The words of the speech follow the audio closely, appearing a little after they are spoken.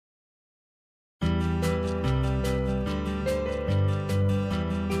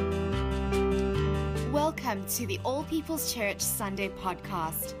Welcome to the All People's Church Sunday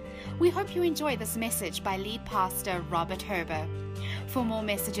podcast. We hope you enjoy this message by lead pastor Robert Herber. For more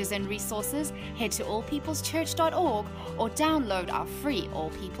messages and resources, head to allpeopleschurch.org or download our free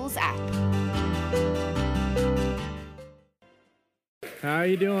All People's app. How are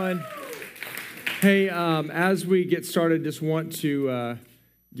you doing? Hey, as we get started, just want to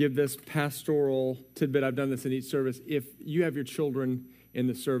give this pastoral tidbit. I've done this in each service. If you have your children in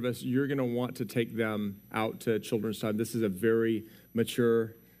the service, you're going to want to take them out to children's time. This is a very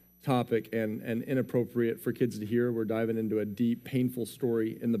mature topic and inappropriate for kids to hear. We're diving into a deep, painful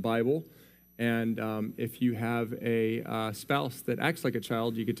story in the Bible. And if you have a spouse that acts like a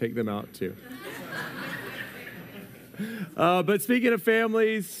child, you could take them out too. But speaking of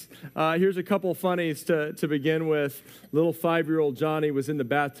families, here's a couple funnies to begin with. Little 5-year-old Johnny was in the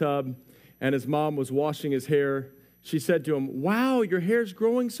bathtub, and his mom was washing his hair. She said to him, "Wow, your hair's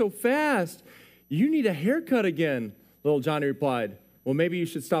growing so fast. You need a haircut again." Little Johnny replied, "Well, maybe you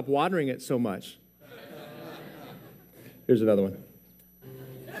should stop watering it so much." Here's another one.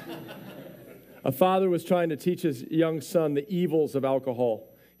 A father was trying to teach his young son the evils of alcohol.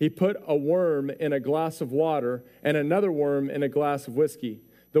 He put a worm in a glass of water and another worm in a glass of whiskey.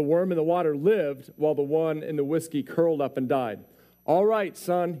 The worm in the water lived while the one in the whiskey curled up and died. "All right,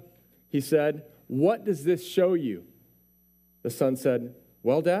 son," he said, "what does this show you?" The son said,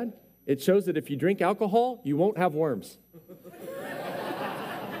 "Well, Dad, it shows that if you drink alcohol, you won't have worms."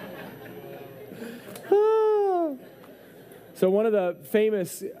 So one of the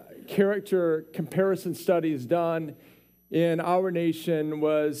famous character comparison studies done in our nation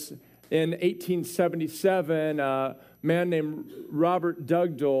was in 1877. A man named Richard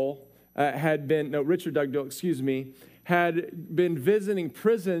Dugdale, had been visiting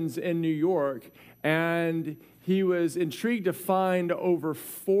prisons in New York, and he was intrigued to find over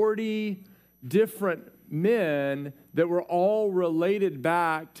 40 different men that were all related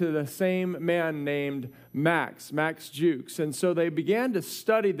back to the same man named Max Jukes. And so they began to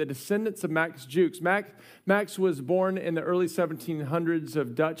study the descendants of Max Jukes. Max was born in the early 1700s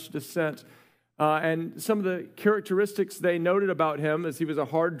of Dutch descent. And some of the characteristics they noted about him is he was a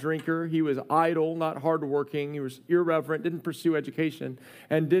hard drinker, he was idle, not hardworking, he was irreverent, didn't pursue education,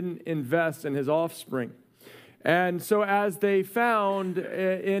 and didn't invest in his offspring. And so as they found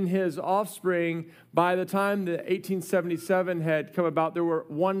in his offspring, by the time the 1877 had come about, there were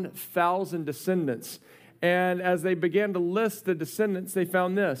 1,000 descendants. And as they began to list the descendants, they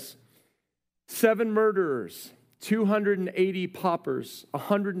found this: 7 murderers, 280 paupers,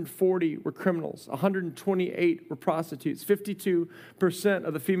 140 were criminals, 128 were prostitutes, 52%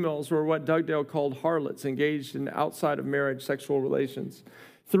 of the females were what Dugdale called harlots, engaged in outside of marriage sexual relations.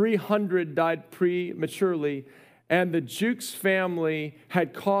 300 died prematurely, and the Jukes family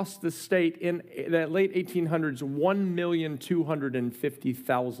had cost the state in the late 1800s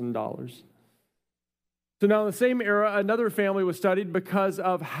 $1,250,000. So now in the same era, another family was studied because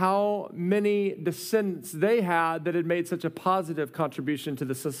of how many descendants they had that had made such a positive contribution to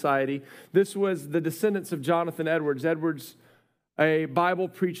the society. This was the descendants of Jonathan Edwards. Edwards, a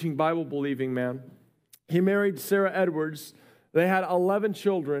Bible-preaching, Bible-believing man. He married Sarah Edwards. They had 11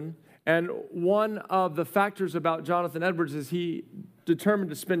 children, and one of the factors about Jonathan Edwards is he determined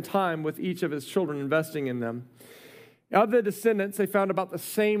to spend time with each of his children, investing in them. Of the descendants, they found about the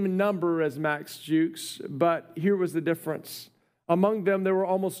same number as Max Jukes, but here was the difference. Among them, there were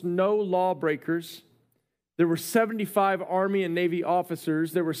almost no lawbreakers. There were 75 Army and Navy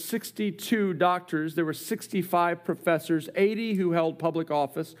officers. There were 62 doctors. There were 65 professors, 80 who held public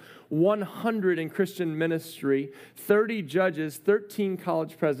office, 100 in Christian ministry, 30 judges, 13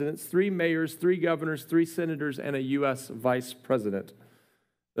 college presidents, 3 mayors, 3 governors, 3 senators, and a U.S. vice president.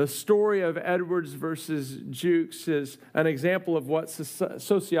 The story of Edwards versus Jukes is an example of what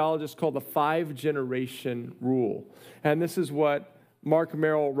sociologists call the 5-generation rule. And this is what Mark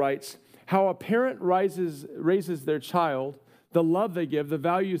Merrill writes: how a parent raises their child, the love they give, the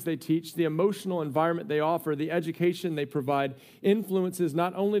values they teach, the emotional environment they offer, the education they provide, influences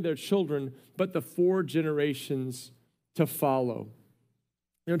not only their children, but the 4 generations to follow.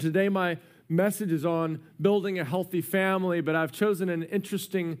 You know, today my message is on building a healthy family, but I've chosen an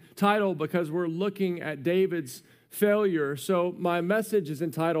interesting title because we're looking at David's failure. So my message is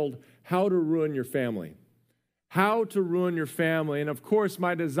entitled, How to Ruin Your Family. How to ruin your family. And of course,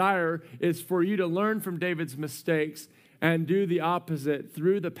 my desire is for you to learn from David's mistakes and do the opposite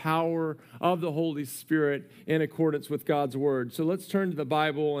through the power of the Holy Spirit in accordance with God's word. So let's turn to the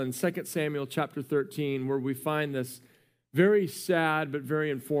Bible in 2 Samuel chapter 13, where we find this very sad but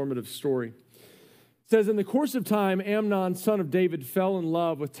very informative story. says, in the course of time, Amnon, son of David, fell in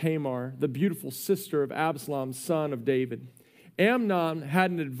love with Tamar, the beautiful sister of Absalom, son of David. Amnon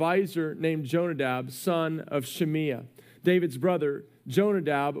had an advisor named Jonadab, son of Shemiah. David's brother,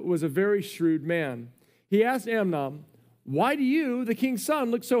 Jonadab, was a very shrewd man. He asked Amnon, "Why do you, the king's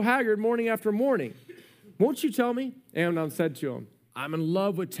son, look so haggard morning after morning? Won't you tell me?" Amnon said to him, "I'm in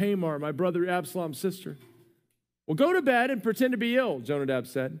love with Tamar, my brother Absalom's sister." "Well, go to bed and pretend to be ill," Jonadab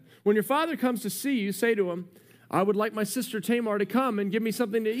said. "When your father comes to see you, say to him, 'I would like my sister Tamar to come and give me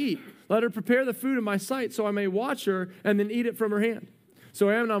something to eat. Let her prepare the food in my sight so I may watch her and then eat it from her hand.'" So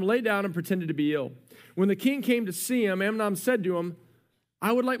Amnon lay down and pretended to be ill. When the king came to see him, Amnon said to him,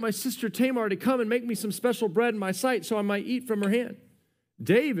 "I would like my sister Tamar to come and make me some special bread in my sight so I might eat from her hand."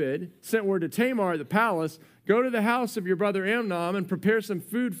 David sent word to Tamar at the palace, "Go to the house of your brother Amnon and prepare some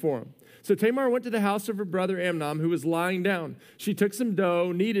food for him." So Tamar went to the house of her brother Amnon, who was lying down. She took some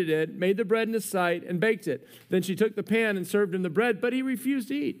dough, kneaded it, made the bread in his sight, and baked it. Then she took the pan and served him the bread, but he refused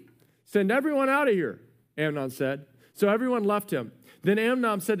to eat. "Send everyone out of here," Amnon said. So everyone left him. Then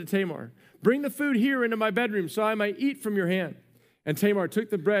Amnon said to Tamar, "Bring the food here into my bedroom so I might eat from your hand." And Tamar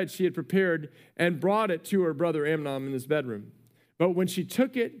took the bread she had prepared and brought it to her brother Amnon in his bedroom. But when she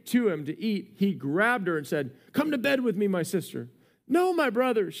took it to him to eat, he grabbed her and said, "Come to bed with me, my sister." "No, my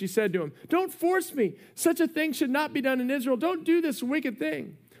brother," she said to him, "don't force me. Such a thing should not be done in Israel. Don't do this wicked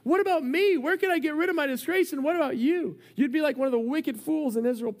thing. What about me? Where can I get rid of my disgrace? And what about you? You'd be like one of the wicked fools in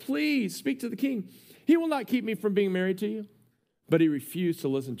Israel. Please speak to the king. He will not keep me from being married to you." But he refused to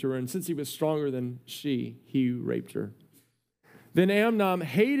listen to her, and since he was stronger than she, he raped her. Then Amnon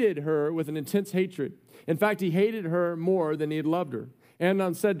hated her with an intense hatred. In fact, he hated her more than he had loved her.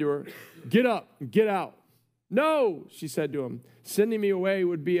 Amnon said to her, "Get up, get out." "No," she said to him, "sending me away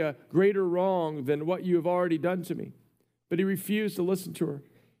would be a greater wrong than what you have already done to me." But he refused to listen to her.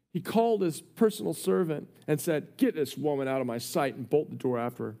 He called his personal servant and said, "Get this woman out of my sight," and bolt the door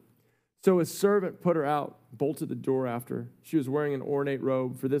after her. So his servant put her out, bolted the door after her. She was wearing an ornate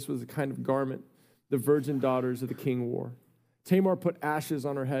robe, for this was the kind of garment the virgin daughters of the king wore. Tamar put ashes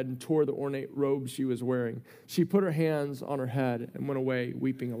on her head and tore the ornate robe she was wearing. She put her hands on her head and went away,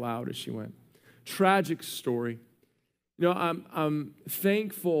 weeping aloud as she went. Tragic story. You know, I'm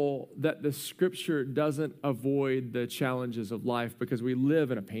thankful that the scripture doesn't avoid the challenges of life, because we live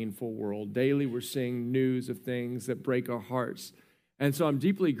in a painful world. Daily we're seeing news of things that break our hearts. And so I'm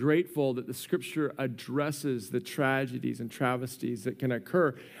deeply grateful that the scripture addresses the tragedies and travesties that can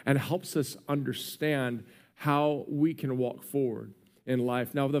occur and helps us understand how we can walk forward in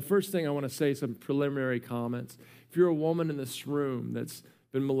life. Now, the first thing I want to say, some preliminary comments. If you're a woman in this room that's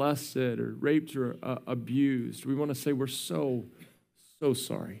been molested or raped or abused, we want to say we're so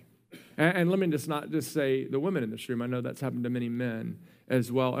sorry. And let me not just say the women in this room. I know that's happened to many men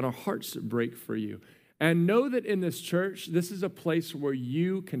as well, and our hearts break for you. And know that in this church, this is a place where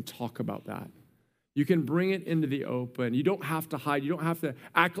you can talk about that. You can bring it into the open. You don't have to hide. You don't have to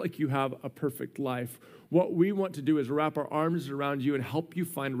act like you have a perfect life. What we want to do is wrap our arms around you and help you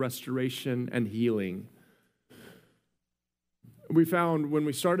find restoration and healing. We found when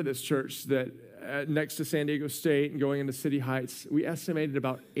we started this church that next to San Diego State and going into City Heights, we estimated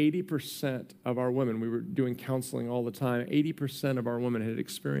about 80% of our women, we were doing counseling all the time, 80% of our women had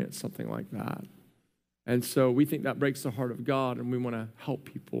experienced something like that. And so we think that breaks the heart of God, and we want to help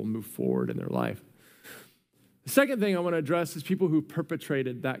people move forward in their life. The second thing I want to address is people who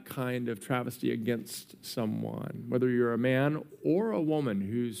perpetrated that kind of travesty against someone, whether you're a man or a woman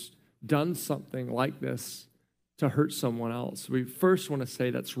who's done something like this to hurt someone else. We first want to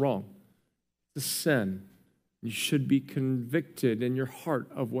say that's wrong. It's a sin. You should be convicted in your heart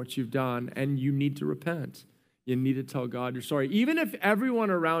of what you've done, and you need to repent. You need to tell God you're sorry. Even if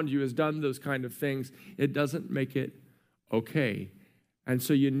everyone around you has done those kind of things, it doesn't make it okay. And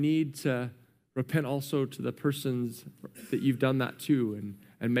so you need to repent also to the persons that you've done that to,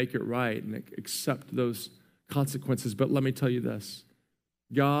 and make it right and accept those consequences. But let me tell you this.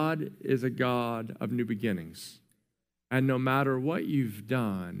 God is a God of new beginnings. And no matter what you've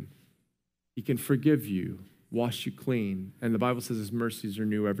done, he can forgive you, wash you clean. And the Bible says his mercies are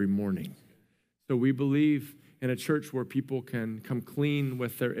new every morning. So we believe in a church where people can come clean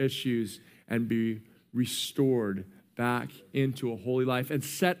with their issues and be restored back into a holy life and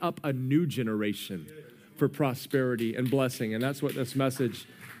set up a new generation for prosperity and blessing. And that's what this message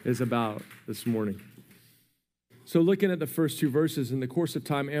is about this morning. So looking at the first two verses, in the course of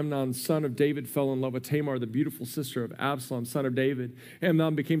time, Amnon, son of David, fell in love with Tamar, the beautiful sister of Absalom, son of David.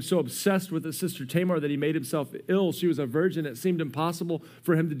 Amnon became so obsessed with his sister Tamar that he made himself ill. She was a virgin. It seemed impossible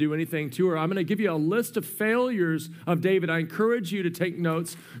for him to do anything to her. I'm going to give you a list of failures of David. I encourage you to take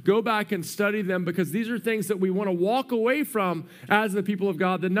notes. Go back and study them, because these are things that we want to walk away from as the people of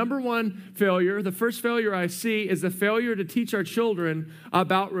God. The number one failure, the first failure I see, is the failure to teach our children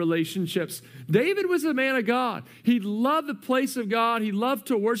about relationships. David was a man of God. He loved the place of God. He loved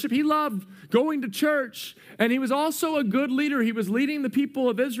to worship. He loved going to church. And he was also a good leader. He was leading the people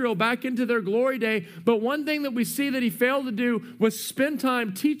of Israel back into their glory day. But one thing that we see that he failed to do was spend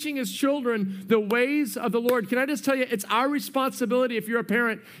time teaching his children the ways of the Lord. Can I just tell you, it's our responsibility if you're a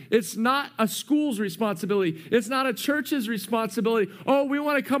parent. It's not a school's responsibility. It's not a church's responsibility. Oh, we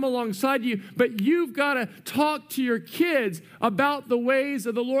want to come alongside you. But you've got to talk to your kids about the ways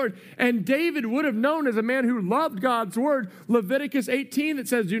of the Lord. And David would have known, as a man who loved God's word, Leviticus 18 that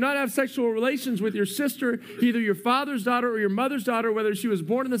says, do not have sexual relations with your sister, either your father's daughter or your mother's daughter, whether she was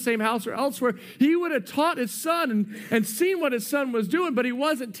born in the same house or elsewhere. He would have taught his son and seen what his son was doing, but he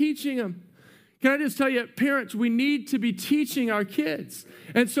wasn't teaching him. Can I just tell you, parents, we need to be teaching our kids.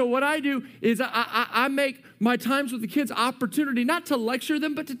 And so what I do is I make my times with the kids opportunity, not to lecture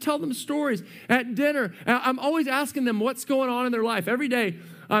them, but to tell them stories. At dinner, I'm always asking them what's going on in their life. Every day,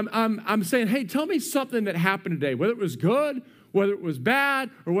 I'm saying, hey, tell me something that happened today, whether it was good, whether it was bad,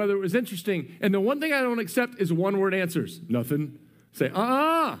 or whether it was interesting. And the one thing I don't accept is one-word answers. Nothing. Say,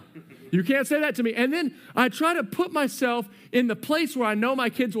 you can't say that to me. And then I try to put myself in the place where I know my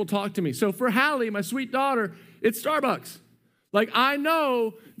kids will talk to me. So for Hallie, my sweet daughter, it's Starbucks. Like, I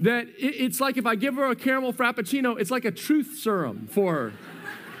know that it's like if I give her a caramel frappuccino, it's like a truth serum for her.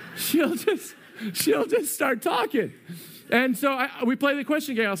 She'll just start talking. And so we play the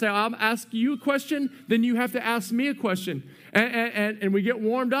question game. I'll say, I'll ask you a question, then you have to ask me a question. And we get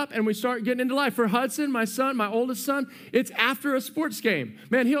warmed up and we start getting into life. For Hudson, my son, my oldest son, it's after a sports game.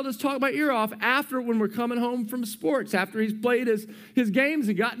 Man, he'll just talk my ear off after, when we're coming home from sports, after he's played his games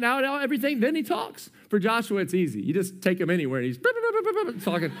and gotten out everything, then he talks. For Joshua, it's easy. You just take him anywhere and he's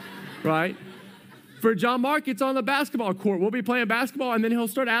talking, right? For John Mark, it's on the basketball court. We'll be playing basketball, and then he'll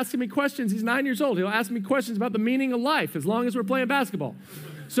start asking me questions. He's 9 years old. He'll ask me questions about the meaning of life as long as we're playing basketball.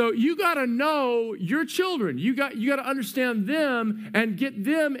 So you got to know your children. You got to understand them and get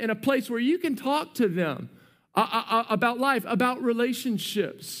them in a place where you can talk to them about life, about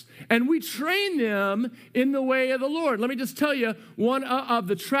relationships. And we train them in the way of the Lord. Let me just tell you, one of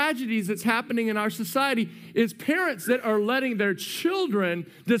the tragedies that's happening in our society is parents that are letting their children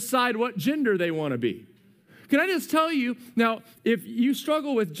decide what gender they want to be. Can I just tell you, now, if you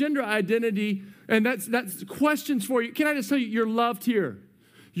struggle with gender identity, and that's questions for you, can I just tell you, you're loved here.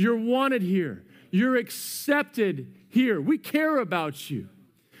 You're wanted here. You're accepted here. We care about you.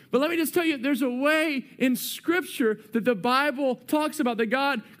 But let me just tell you, there's a way in Scripture that the Bible talks about, that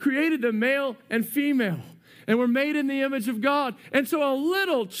God created the male and female, and we're made in the image of God. And so a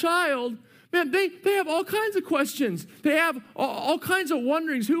little child, man, they have all kinds of questions. They have all kinds of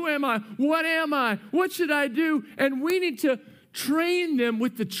wonderings. Who am I? What am I? What should I do? And we need to train them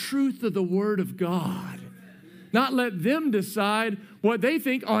with the truth of the Word of God. Not let them decide what they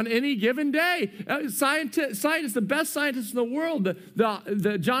think on any given day. Scientists, the best scientists in the world,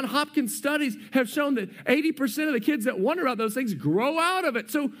 the John Hopkins studies have shown that 80% of the kids that wonder about those things grow out of it.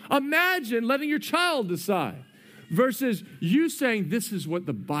 So imagine letting your child decide versus you saying, this is what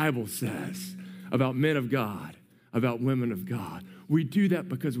the Bible says about men of God, about women of God. We do that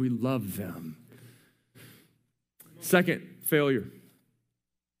because we love them. Second failure.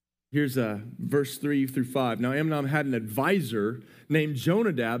 Here's verse 3 through 5. Now, Amnon had an advisor named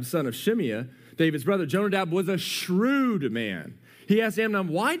Jonadab, son of Shimeah, David's brother. Jonadab was a shrewd man. He asked Amnon,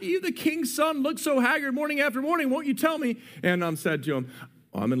 why do you, the king's son, look so haggard morning after morning? Won't you tell me? Amnon said to him,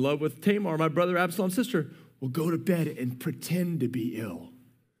 I'm in love with Tamar, my brother Absalom's sister. Well, go to bed and pretend to be ill.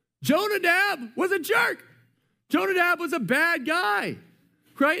 Jonadab was a jerk. Jonadab was a bad guy,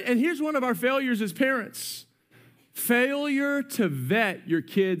 right? And here's one of our failures as parents. Failure to vet your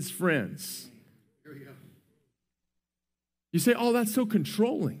kids' friends. You say, oh, that's so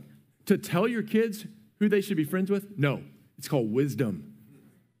controlling. To tell your kids who they should be friends with? No, it's called wisdom.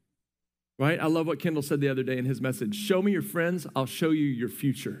 Right? I love what Kendall said the other day in his message. Show me your friends, I'll show you your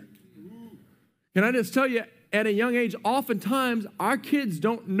future. Can I just tell you, at a young age, oftentimes our kids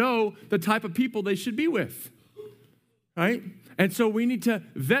don't know the type of people they should be with. Right? And so we need to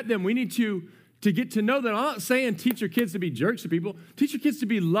vet them. We need to get to know them. I'm not saying teach your kids to be jerks to people. Teach your kids to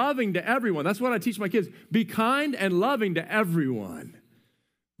be loving to everyone. That's what I teach my kids. Be kind and loving to everyone.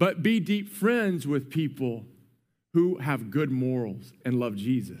 But be deep friends with people who have good morals and love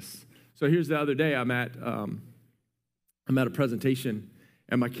Jesus. So here's the other day, I'm at a presentation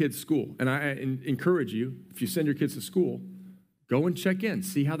at my kids' school. And I encourage you, if you send your kids to school, go and check in,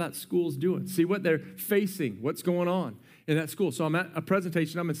 see how that school's doing, see what they're facing, what's going on in that school. So I'm at a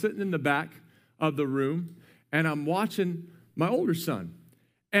presentation, I'm sitting in the back of the room, and I'm watching my older son.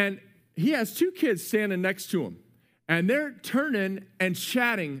 And he has two kids standing next to him. And they're turning and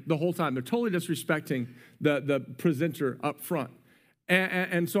chatting the whole time. They're totally disrespecting the presenter up front.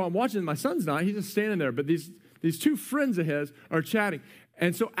 And so I'm watching, my son's not, he's just standing there. But these two friends of his are chatting.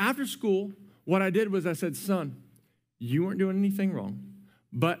 And so after school, what I did was I said, son, you weren't doing anything wrong.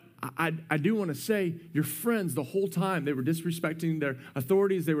 But I do want to say, your friends the whole time, they were disrespecting their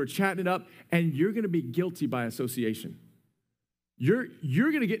authorities, they were chatting it up, and you're going to be guilty by association. You're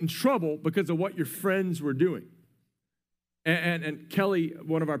going to get in trouble because of what your friends were doing. And Kelly,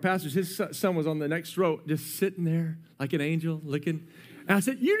 one of our pastors, his son was on the next row, just sitting there like an angel, looking. And I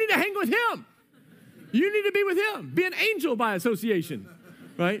said, you need to hang with him. You need to be with him. Be an angel by association,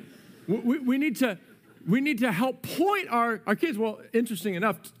 right? We need to help point our kids. Well, interesting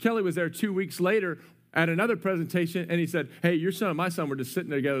enough, Kelly was there 2 weeks later at another presentation, and he said, hey, your son and my son were just sitting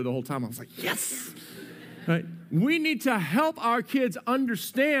there together the whole time. I was like, yes. Right? We need to help our kids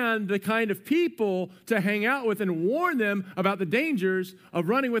understand the kind of people to hang out with and warn them about the dangers of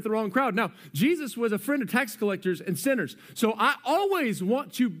running with the wrong crowd. Now, Jesus was a friend of tax collectors and sinners. So I always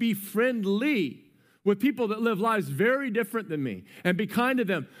want to be friendly with people that live lives very different than me and be kind to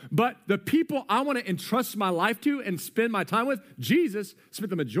them. But the people I want to entrust my life to and spend my time with, Jesus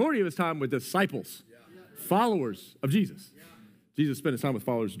spent the majority of his time with disciples, followers of Jesus. Jesus spent his time with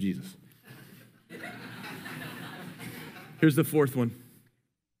followers of Jesus. Here's the fourth one.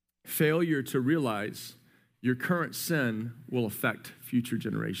 Failure to realize your current sin will affect future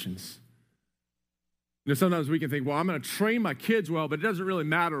generations. You know, sometimes we can think, well, I'm going to train my kids well, but it doesn't really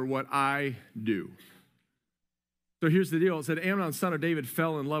matter what I do. So here's the deal. It said, Amnon, son of David,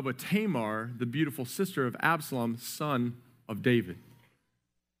 fell in love with Tamar, the beautiful sister of Absalom, son of David.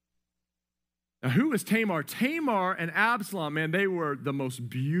 Now, who was Tamar? Tamar and Absalom, man, they were the most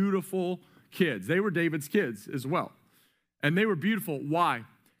beautiful kids. They were David's kids as well. And they were beautiful. Why?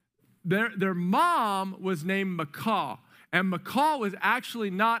 Their mom was named Michal. And Michal was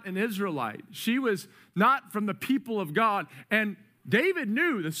actually not an Israelite. She was not from the people of God. And David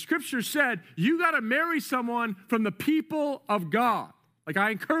knew, the scripture said, you got to marry someone from the people of God. Like,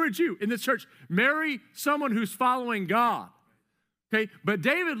 I encourage you in this church, marry someone who's following God. Okay? But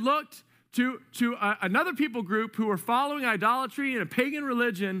David looked to another people group who were following idolatry and a pagan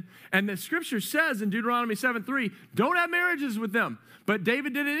religion, and the scripture says in Deuteronomy 7:3, don't have marriages with them. But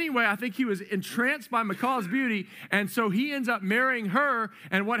David did it anyway. I think he was entranced by Michal's beauty, and so he ends up marrying her,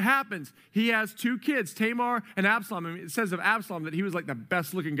 and what happens? He has two kids, Tamar and Absalom. I mean, it says of Absalom that he was like the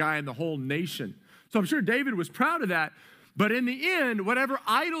best-looking guy in the whole nation. So I'm sure David was proud of that, but in the end, whatever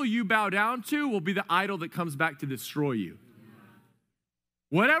idol you bow down to will be the idol that comes back to destroy you.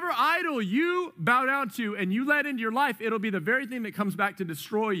 Whatever idol you bow down to and you let into your life, it'll be the very thing that comes back to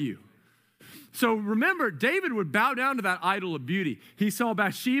destroy you. So remember, David would bow down to that idol of beauty. He saw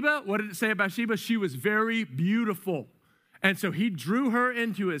Bathsheba. What did it say about Bathsheba? She was very beautiful. And so he drew her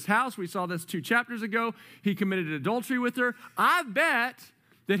into his house. We saw this 2 chapters ago. He committed adultery with her. I bet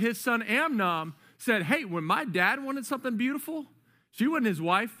that his son Amnon said, hey, when my dad wanted something beautiful, she wasn't his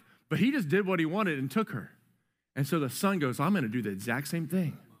wife, but he just did what he wanted and took her. And so the son goes, I'm going to do the exact same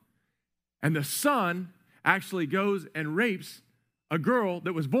thing. And the son actually goes and rapes a girl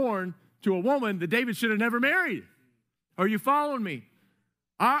that was born to a woman that David should have never married. Are you following me?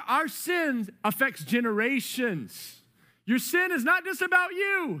 Our sin affects generations. Your sin is not just about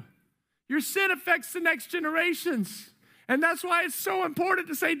you. Your sin affects the next generations. And that's why it's so important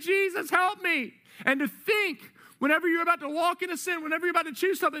to say, Jesus, help me. And to think, whenever you're about to walk into sin, whenever you're about to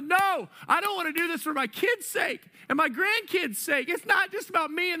choose something, no, I don't want to do this for my kids' sake and my grandkids' sake. It's not just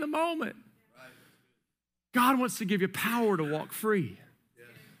about me in the moment. God wants to give you power to walk free.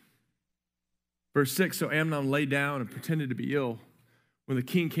 Verse 6, so Amnon lay down and pretended to be ill. When the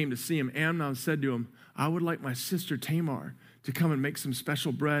king came to see him, Amnon said to him, I would like my sister Tamar to come and make some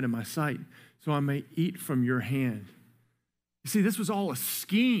special bread in my sight so I may eat from your hand. You see, this was all a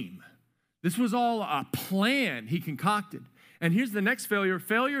scheme. This was all a plan he concocted. And here's the next failure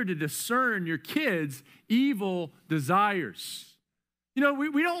to discern your kids' evil desires. You know,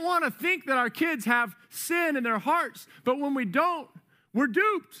 we don't want to think that our kids have sin in their hearts, but when we don't, we're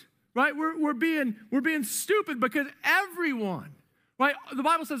duped, right? We're being stupid because everyone, right? The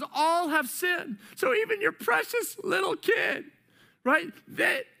Bible says all have sinned. So even your precious little kid, right?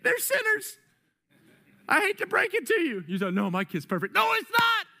 They're sinners. I hate to break it to you. You say, no, my kid's perfect. No, it's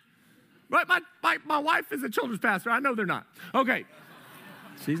not. Right? My wife is a children's pastor. I know they're not. Okay.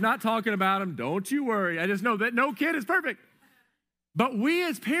 She's not talking about them. Don't you worry. I just know that no kid is perfect. But we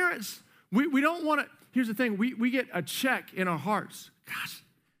as parents, we don't want to. Here's the thing. We get a check in our hearts. Gosh,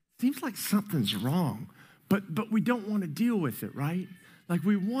 seems like something's wrong. But we don't want to deal with it, right? Like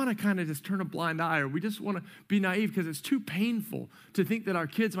we want to kind of just turn a blind eye, or we just want to be naive because it's too painful to think that our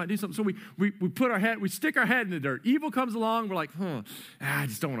kids might do something. So we stick our head in the dirt. Evil comes along, we're like, I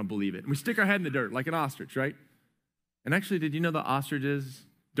just don't want to believe it. And we stick our head in the dirt like an ostrich, right? And actually, did you know that ostriches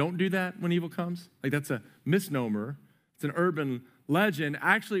don't do that when evil comes? Like that's a misnomer. It's an urban legend.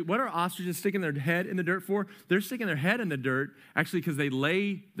 Actually, what are ostriches sticking their head in the dirt for? They're sticking their head in the dirt actually because they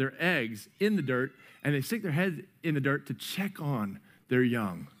lay their eggs in the dirt, and they stick their head in the dirt to check on their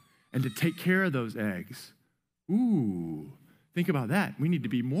young and to take care of those eggs. Ooh, think about that. We need to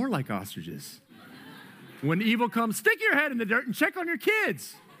be more like ostriches. When evil comes, stick your head in the dirt and check on your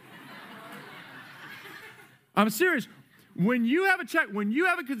kids. I'm serious. When you have a check, when you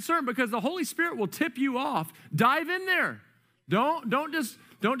have a concern, because the Holy Spirit will tip you off, dive in there. Don't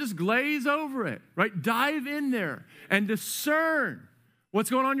just glaze over it, right? Dive in there and discern what's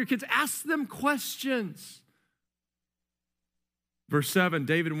going on in your kids. Ask them questions. Verse 7,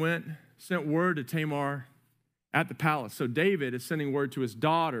 David sent word to Tamar at the palace. So David is sending word to his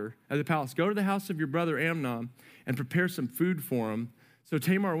daughter at the palace. Go to the house of your brother Amnon and prepare some food for him. So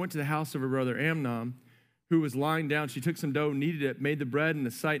Tamar went to the house of her brother Amnon, who was lying down. She took some dough, kneaded it, made the bread in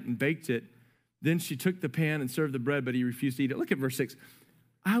the sight, and baked it. Then she took the pan and served the bread, but he refused to eat it. Look at verse 6.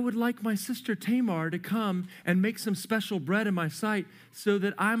 I would like my sister Tamar to come and make some special bread in my sight so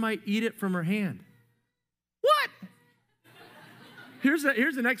that I might eat it from her hand. What? Here's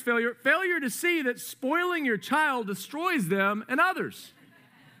the next failure. Failure to see that spoiling your child destroys them and others.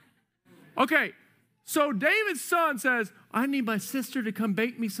 Okay, so David's son says, I need my sister to come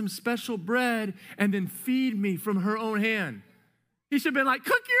bake me some special bread and then feed me from her own hand. He should have been like,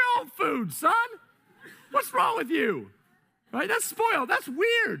 cook your own food, son. What's wrong with you? Right? That's spoiled. That's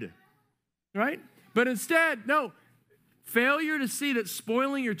weird. Right? But instead, no. Failure to see that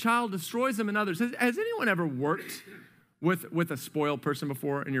spoiling your child destroys them and others. Has anyone ever worked with a spoiled person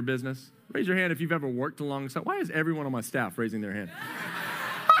before in your business? Raise your hand if you've ever worked alongside. Why is everyone on my staff raising their hand?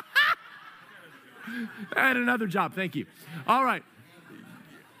 I had another job. Thank you. All right.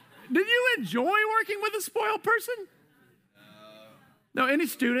 Did you enjoy working with a spoiled person? No, any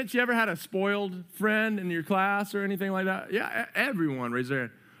students, you ever had a spoiled friend in your class or anything like that? Yeah, everyone raise their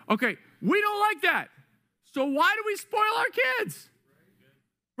hand. Okay, we don't like that. So why do we spoil our kids?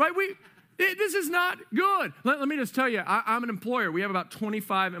 Right? This is not good. Let me just tell you, I'm an employer. We have about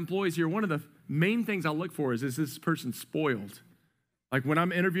 25 employees here. One of the main things I look for is this person spoiled? Like when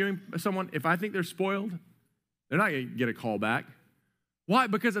I'm interviewing someone, if I think they're spoiled, they're not going to get a call back. Why?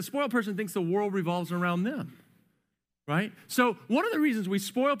 Because a spoiled person thinks the world revolves around them. Right? So one of the reasons we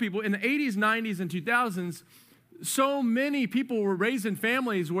spoil people in the 80s, 90s, and 2000s, so many people were raised in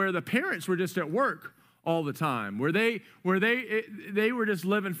families where the parents were just at work all the time, where they were just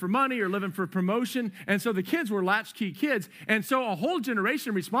living for money or living for promotion, and so the kids were latchkey kids, and so a whole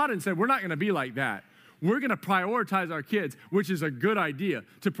generation responded and said, we're not going to be like that. We're going to prioritize our kids, which is a good idea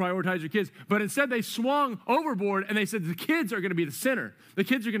to prioritize your kids. But instead they swung overboard and they said the kids are going to be the center. The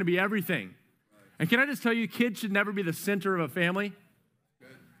kids are going to be everything. And can I just tell you, kids should never be the center of a family?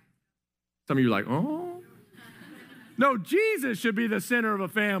 Some of you are like, oh. No, Jesus should be the center of a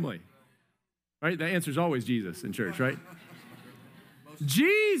family. Right? The answer is always Jesus in church, right?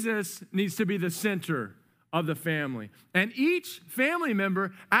 Jesus needs to be the center of the family. And each family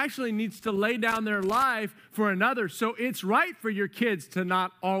member actually needs to lay down their life for another. So it's right for your kids to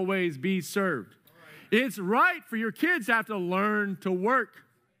not always be served. It's right for your kids to have to learn to work.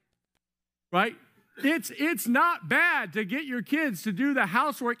 Right? It's not bad to get your kids to do the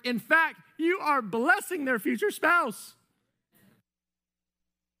housework. In fact, you are blessing their future spouse.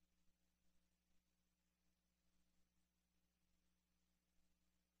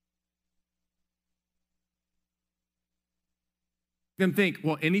 Them think,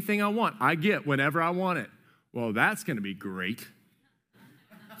 well, anything I want, I get whenever I want it. Well, that's going to be great.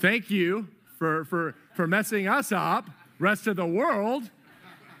 Thank you for messing us up, rest of the world,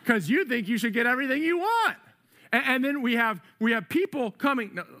 because you think you should get everything you want. And then we have people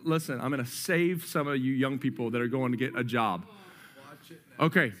coming. Now, listen, I'm going to save some of you young people that are going to get a job.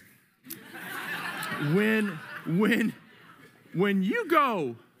 Okay. When you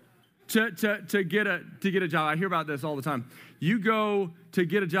go to get a job, I hear about this all the time. You go to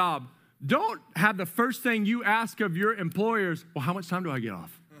get a job, don't have the first thing you ask of your employers, well, how much time do I get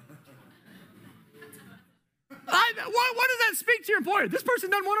off? what does that speak to your employer? This person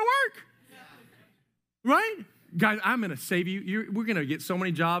doesn't want to work. Right? Guys, I'm going to save you. We're going to get so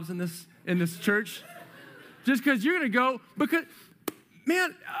many jobs in this church. Just because you're going to go, because,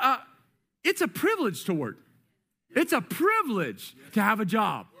 man, it's a privilege to work. It's a privilege to have a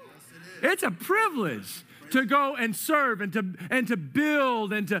job. It's a privilege to go and serve and to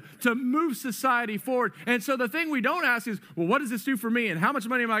build and to move society forward. And so the thing we don't ask is, well, what does this do for me? And how much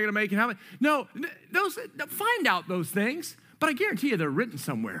money am I going to make? And how much? No, find out those things. But I guarantee you they're written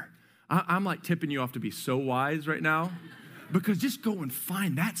somewhere. I'm like tipping you off to be so wise right now, because just go and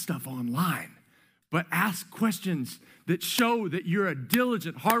find that stuff online. But ask questions that show that you're a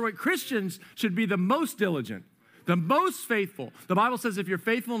diligent, hardworking. Christians should be the most diligent, the most faithful. The Bible says if you're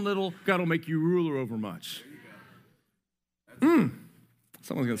faithful in little, God will make you ruler over much. Someone's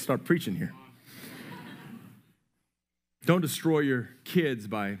going to start preaching here. Don't destroy your kids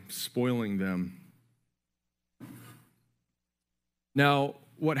by spoiling them. Now,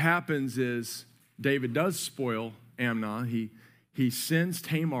 what happens is David does spoil Amnon. He sends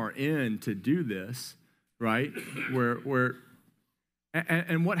Tamar in to do this, right?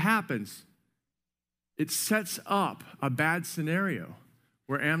 And what happens? It sets up a bad scenario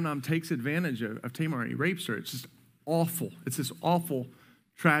where Amnon takes advantage of Tamar and he rapes her. It's just awful. It's this awful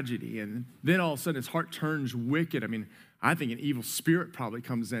tragedy. And then all of a sudden his heart turns wicked. I mean, I think an evil spirit probably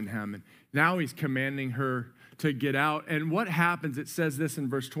comes in him. And now he's commanding her to get out. And what happens? It says this in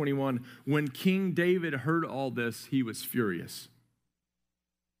verse 21. When King David heard all this, he was furious.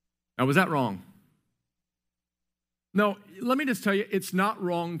 Now, was that wrong? No, let me just tell you, it's not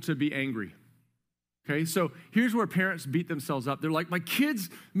wrong to be angry. Okay, so here's where parents beat themselves up. They're like, my kids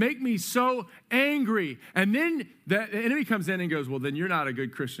make me so angry. And then the enemy comes in and goes, well, then you're not a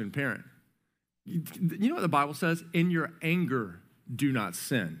good Christian parent. You know what the Bible says? In your anger, do not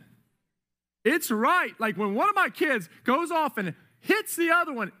sin. It's right. Like when one of my kids goes off and hits the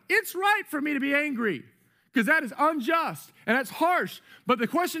other one, it's right for me to be angry because that is unjust and that's harsh. But the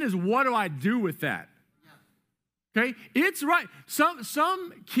question is, what do I do with that? Okay, it's right.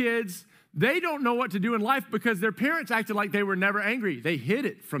 Some kids, they don't know what to do in life because their parents acted like they were never angry. They hid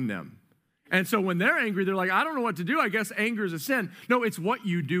it from them. And so when they're angry, they're like, I don't know what to do. I guess anger is a sin. No, it's what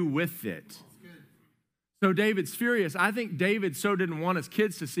you do with it. So David's furious. I think David so didn't want his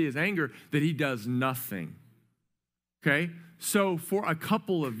kids to see his anger that he does nothing. Okay? So for a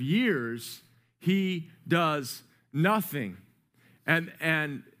couple of years, he does nothing.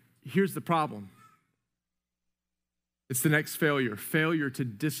 And here's the problem. It's the next failure to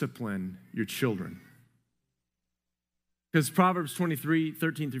discipline your children. Because Proverbs 23,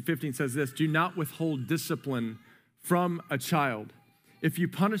 13 through 15 says this, do not withhold discipline from a child. If you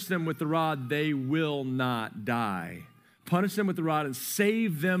punish them with the rod, they will not die. Punish them with the rod and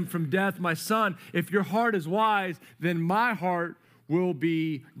save them from death. My son, if your heart is wise, then my heart will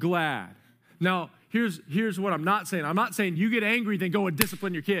be glad. Now, here's what I'm not saying. I'm not saying you get angry, then go and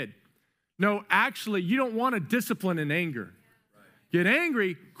discipline your kid. No, actually, you don't want to discipline in anger. Get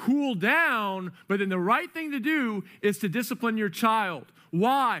angry, cool down, but then the right thing to do is to discipline your child.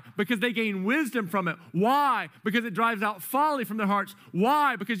 Why? Because they gain wisdom from it. Why? Because it drives out folly from their hearts.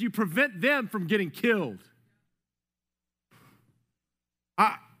 Why? Because you prevent them from getting killed.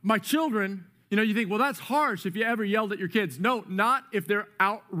 My children, you think, well, that's harsh if you ever yelled at your kids. No, not if they're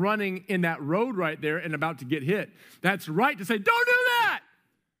out running in that road right there and about to get hit. That's right to say, don't do that,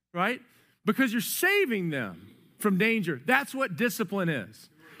 right? Because you're saving them from danger. That's what discipline is.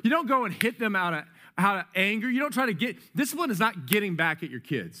 You don't go and hit them out of anger. You don't try to discipline is not getting back at your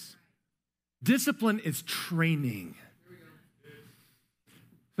kids. Discipline is training.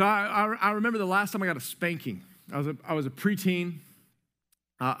 So I remember the last time I got a spanking. I was a preteen.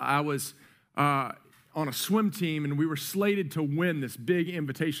 I was on a swim team, and we were slated to win this big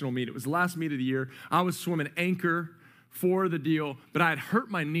invitational meet. It was the last meet of the year. I was swimming anchor for the deal, but I had hurt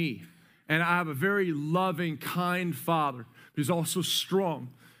my knee. And I have a very loving, kind father who's also strong.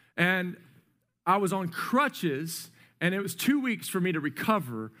 And I was on crutches, and it was 2 weeks for me to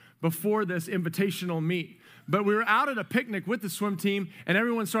recover before this invitational meet. But we were out at a picnic with the swim team, and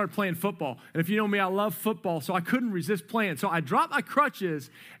everyone started playing football. And if you know me, I love football, so I couldn't resist playing. So I dropped my crutches,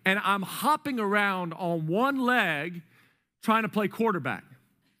 and I'm hopping around on one leg trying to play quarterback.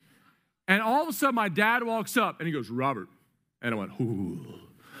 And all of a sudden, my dad walks up, and he goes, Robert. And I went, ooh.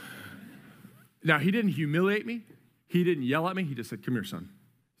 Now, he didn't humiliate me. He didn't yell at me. He just said, come here, son.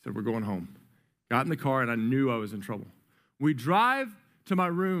 He said, we're going home. Got in the car, and I knew I was in trouble. We drive to my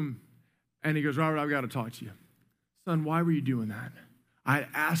room, and he goes, Robert, I've got to talk to you. Son, why were you doing that? I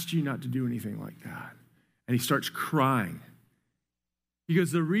asked you not to do anything like that. And he starts crying. He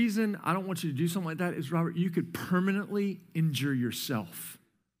goes, the reason I don't want you to do something like that is, Robert, you could permanently injure yourself.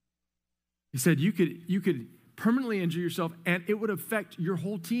 He said, you could permanently injure yourself, and it would affect your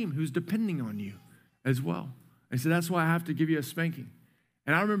whole team who's depending on you as well. And he said, that's why I have to give you a spanking.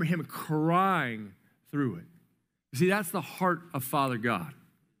 And I remember him crying through it. You see, that's the heart of Father God.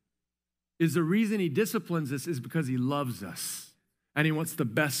 Is the reason he disciplines us is because he loves us, and he wants the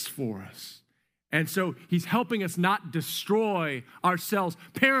best for us. And so he's helping us not destroy ourselves.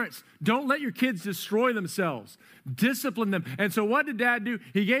 Parents, don't let your kids destroy themselves. Discipline them. And so what did Dad do?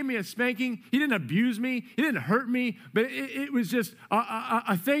 He gave me a spanking. He didn't abuse me. He didn't hurt me. But it was just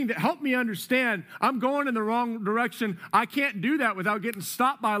a thing that helped me understand I'm going in the wrong direction. I can't do that without getting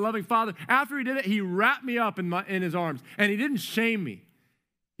stopped by a loving Father. After he did it, he wrapped me up in his arms. And he didn't shame me.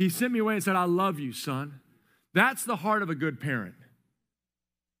 He sent me away and said, I love you, son. That's the heart of a good parent.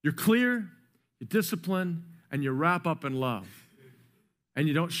 You're clear. You discipline, and you wrap up in love. And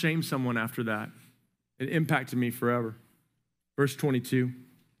you don't shame someone after that. It impacted me forever. Verse 22.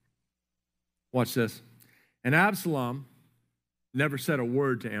 Watch this. And Absalom never said a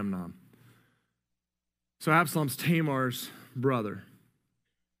word to Amnon. So Absalom's Tamar's brother.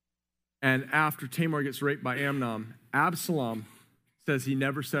 And after Tamar gets raped by Amnon, Absalom says he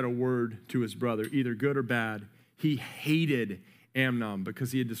never said a word to his brother, either good or bad. He hated Amnon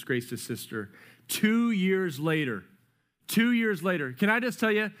because he had disgraced his sister. 2 years later, can I just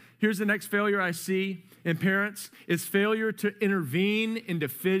tell you, here's the next failure I see in parents, is failure to intervene in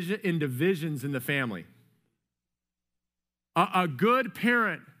divisions in the family. A good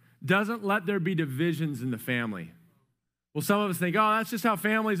parent doesn't let there be divisions in the family. Well, some of us think, oh, that's just how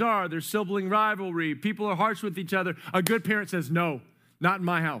families are. There's sibling rivalry. People are harsh with each other. A good parent says, no, not in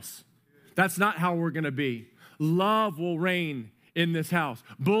my house. That's not how we're going to be. Love will reign in this house.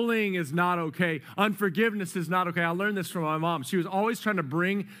 Bullying is not okay. Unforgiveness is not okay. I learned this from my mom. She was always trying to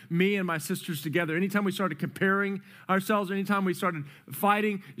bring me and my sisters together. Anytime we started comparing ourselves, anytime we started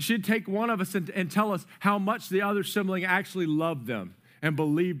fighting, she'd take one of us and tell us how much the other sibling actually loved them and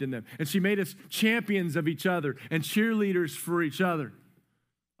believed in them. And she made us champions of each other and cheerleaders for each other.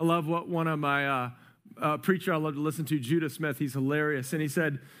 I love what one of my preacher I love to listen to, Judah Smith, he's hilarious. And he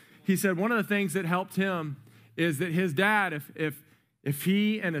said one of the things that helped him is that his dad, if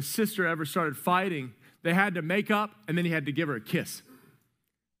he and his sister ever started fighting, they had to make up, and then he had to give her a kiss.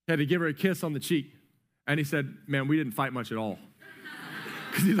 He had to give her a kiss on the cheek. And he said, man, we didn't fight much at all.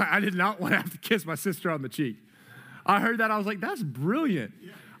 Because he's like, I did not want to have to kiss my sister on the cheek. I heard that, I was like, that's brilliant.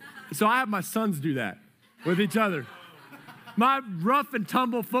 So I have my sons do that with each other. My rough and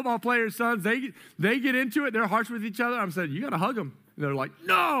tumble football players' sons, they get into it, they're harsh with each other. I'm saying, you got to hug them. And they're like,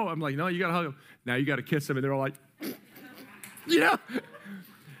 no. I'm like, no, you got to hug them. Now you got to kiss them. And they're all like, yeah.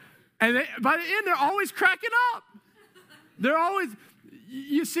 And by the end, they're always cracking up. They're always,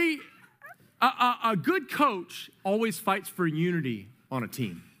 you see, a good coach always fights for unity on a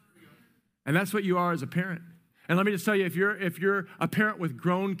team. And that's what you are as a parent. And let me just tell you, if you're a parent with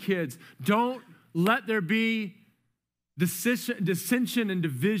grown kids, don't let there be dissension and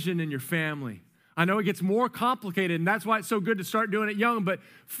division in your family. I know it gets more complicated, and that's why it's so good to start doing it young, but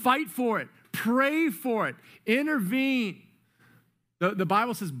fight for it. Pray for it. Intervene. The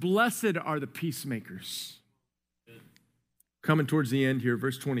Bible says, blessed are the peacemakers. Coming towards the end here,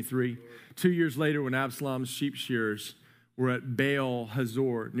 verse 23. 2 years later, when Absalom's sheep shearers were at Baal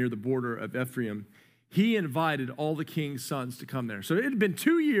Hazor near the border of Ephraim, he invited all the king's sons to come there. So it had been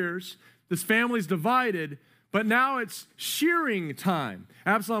 2 years. This family's divided, but now it's shearing time.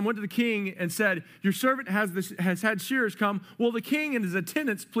 Absalom went to the king and said, your servant has had shearers come. Will the king and his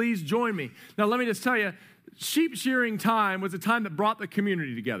attendants please join me? Now, let me just tell you, sheep shearing time was a time that brought the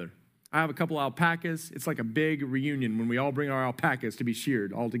community together. I have a couple alpacas. It's like a big reunion when we all bring our alpacas to be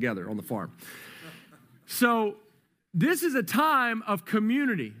sheared all together on the farm. So this is a time of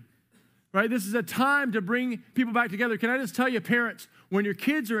community, right? This is a time to bring people back together. Can I just tell you, parents, when your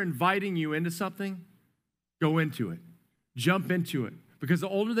kids are inviting you into something, go into it. Jump into it. Because the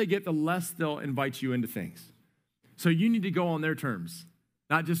older they get, the less they'll invite you into things. So you need to go on their terms,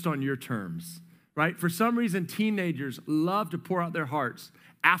 not just on your terms, right? For some reason, teenagers love to pour out their hearts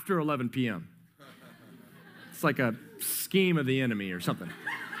after 11 p.m. It's like a scheme of the enemy or something.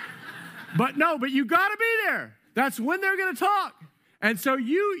 But you got to be there. That's when they're going to talk. And so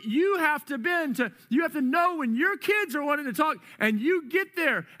you have to know when your kids are wanting to talk, and you get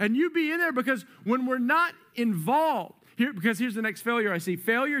there and you be in there, because when we're not involved, because here's the next failure I see,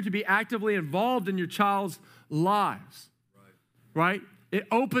 failure to be actively involved in your child's lives, right? It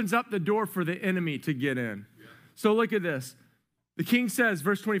opens up the door for the enemy to get in. Yeah. So look at this. The king says,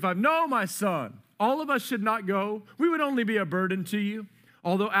 verse 25, no, my son, all of us should not go. We would only be a burden to you.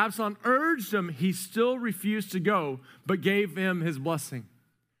 Although Absalom urged him, he still refused to go, but gave him his blessing.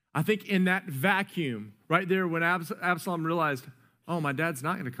 I think in that vacuum, right there, when Absalom realized, oh, my dad's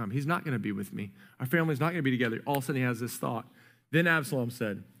not going to come. He's not going to be with me. Our family's not going to be together. All of a sudden, he has this thought. Then Absalom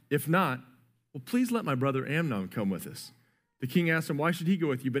said, if not, well, please let my brother Amnon come with us. The king asked him, why should he go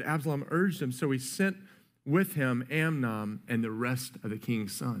with you? But Absalom urged him, so he sent with him Amnon and the rest of the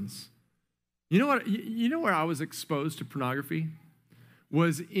king's sons. You know what? You know where I was exposed to pornography?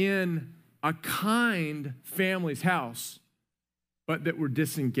 Was in a kind family's house, but that were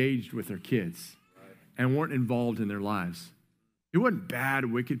disengaged with their kids and weren't involved in their lives. It wasn't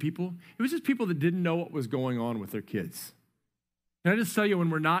bad, wicked people. It was just people that didn't know what was going on with their kids. Can I just tell you, when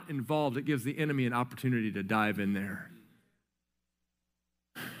we're not involved, it gives the enemy an opportunity to dive in there.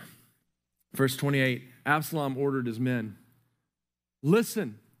 Verse 28, Absalom ordered his men,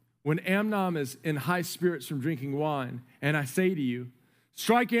 listen, when Amnon is in high spirits from drinking wine, and I say to you,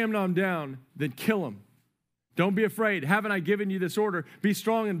 strike Amnon down, then kill him. Don't be afraid. Haven't I given you this order? Be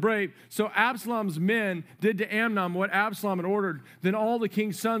strong and brave. So Absalom's men did to Amnon what Absalom had ordered. Then all the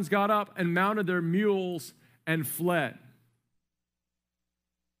king's sons got up and mounted their mules and fled.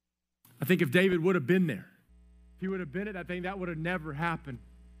 I think if David would have been there, if he would have been at that thing, that would have never happened.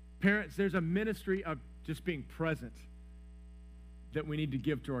 Parents, there's a ministry of just being present that we need to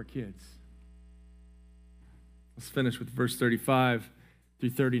give to our kids. Let's finish with verse 35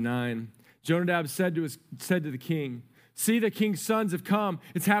 through 39. Jonadab said to the king, see, the king's sons have come.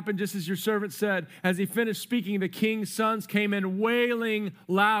 It's happened just as your servant said. As he finished speaking, the king's sons came in wailing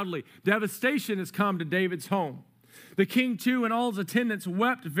loudly. Devastation has come to David's home. The king, too, and all his attendants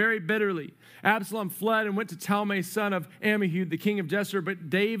wept very bitterly. Absalom fled and went to Talmai, son of Ammihud, the king of Geshur. But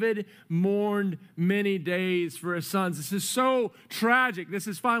David mourned many days for his sons. This is so tragic. This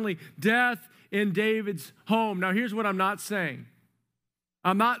is finally death in David's home. Now, here's what I'm not saying.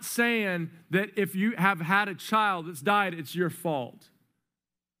 I'm not saying that if you have had a child that's died, it's your fault.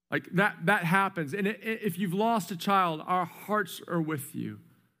 Like that happens. And if you've lost a child, our hearts are with you.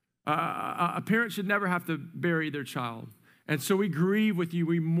 A parent should never have to bury their child. And so we grieve with you.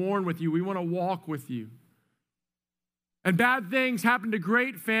 We mourn with you. We want to walk with you. And bad things happen to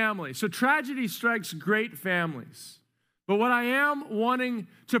great families. So tragedy strikes great families. But what I am wanting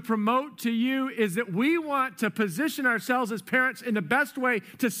to promote to you is that we want to position ourselves as parents in the best way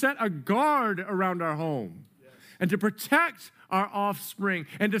to set a guard around our home and to protect our offspring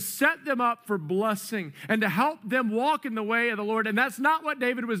and to set them up for blessing and to help them walk in the way of the Lord. And that's not what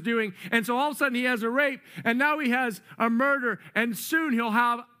David was doing. And so all of a sudden he has a rape and now he has a murder and soon he'll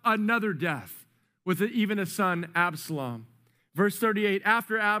have another death with even a son, Absalom. Verse 38,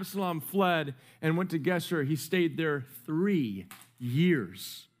 after Absalom fled and went to Geshur, he stayed there 3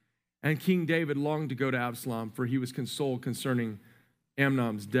 years. And King David longed to go to Absalom, for he was consoled concerning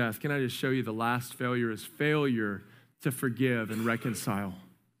Amnon's death. Can I just show you the last failure is failure to forgive and reconcile?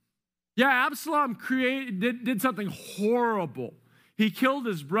 Yeah, Absalom did something horrible. He killed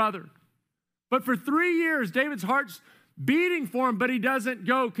his brother. But for 3 years, David's heart's beating for him, but he doesn't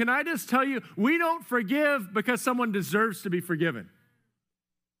go. Can I just tell you, we don't forgive because someone deserves to be forgiven.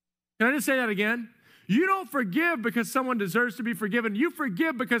 Can I just say that again? You don't forgive because someone deserves to be forgiven. You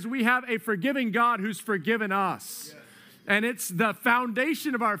forgive because we have a forgiving God who's forgiven us. Yes. And it's the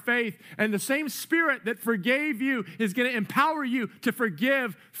foundation of our faith. And the same Spirit that forgave you is going to empower you to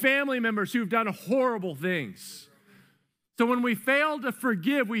forgive family members who've done horrible things. So when we fail to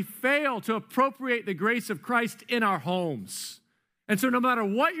forgive, we fail to appropriate the grace of Christ in our homes. And so no matter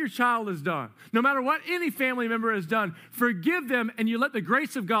what your child has done, no matter what any family member has done, forgive them and you let the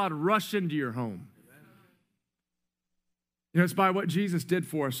grace of God rush into your home. You know, it's by what Jesus did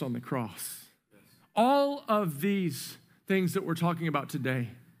for us on the cross. All of these things that we're talking about today,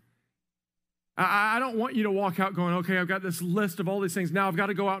 I don't want you to walk out going, okay, I've got this list of all these things. Now I've got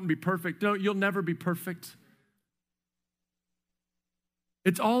to go out and be perfect. No, you'll never be perfect.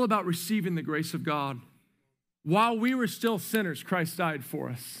 It's all about receiving the grace of God. While we were still sinners, Christ died for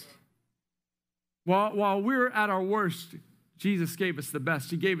us. While we were at our worst, Jesus gave us the best.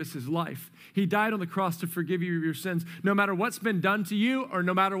 He gave us his life. He died on the cross to forgive you of your sins. No matter what's been done to you or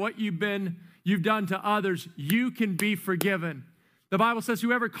no matter what you've done to others, you can be forgiven. The Bible says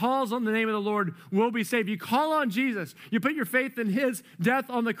whoever calls on the name of the Lord will be saved. You call on Jesus. You put your faith in his death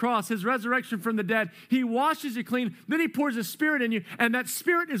on the cross, his resurrection from the dead. He washes you clean. Then he pours his Spirit in you. And that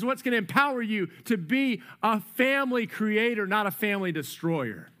Spirit is what's going to empower you to be a family creator, not a family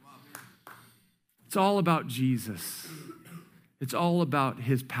destroyer. It's all about Jesus. It's all about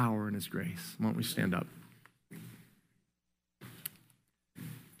his power and his grace. Why don't we stand up?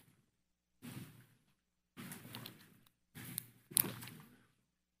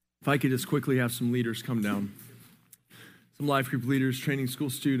 If I could just quickly have some leaders come down, some life group leaders, training school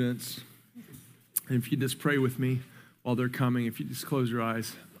students, and if you just pray with me while they're coming, if you just close your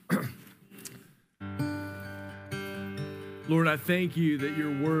eyes. Lord, I thank you that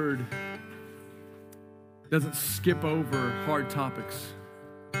your word doesn't skip over hard topics.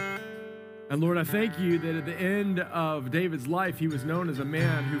 And Lord, I thank you that at the end of David's life, he was known as a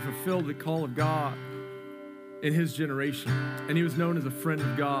man who fulfilled the call of God in his generation, and he was known as a friend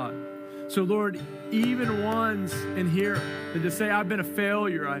of God. So Lord, even ones in here that just say, I've been a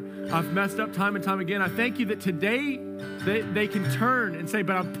failure, I've messed up time and time again, I thank you that today they can turn and say,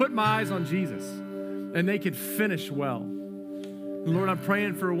 but I'm putting my eyes on Jesus, and they can finish well. And Lord, I'm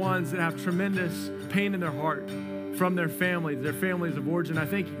praying for ones that have tremendous pain in their heart from their families of origin. I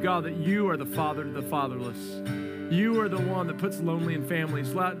thank you, God, that you are the father to the fatherless. You are the one that puts lonely in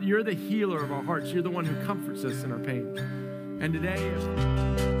families. You're the healer of our hearts. You're the one who comforts us in our pain. And today,